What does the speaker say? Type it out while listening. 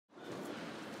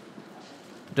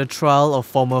The trial of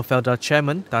former Felda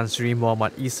chairman Tan Sri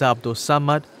Mohd Isa Abdul,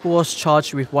 who was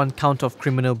charged with 1 count of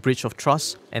criminal breach of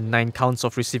trust and 9 counts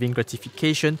of receiving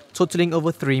gratification totaling over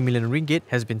 3 million ringgit,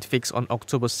 has been fixed on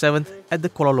October 7th at the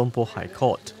Kuala Lumpur High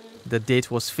Court. The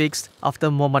date was fixed after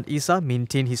Mohd Isa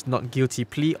maintained his not guilty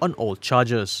plea on all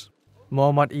charges.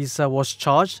 Mohd Isa was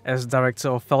charged as Director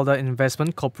of Felda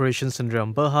Investment Corporation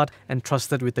Sdn Bhd and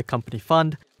trusted with the company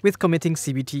fund, with committing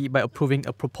CBT by approving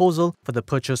a proposal for the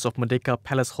purchase of Merdeka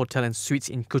Palace Hotel and Suites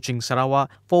in Kuching, Sarawak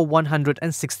for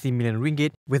 160 million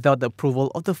ringgit without the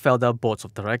approval of the Felda Boards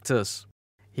of Directors.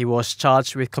 He was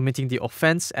charged with committing the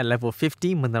offence at Level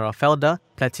 50 Menara Felda,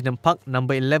 Platinum Park No.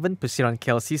 11 Persiran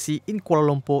KLCC in Kuala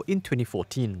Lumpur in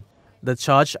 2014. The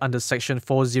charge under Section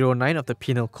 409 of the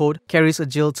Penal Code carries a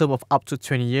jail term of up to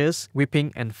 20 years,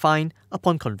 whipping and fine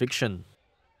upon conviction.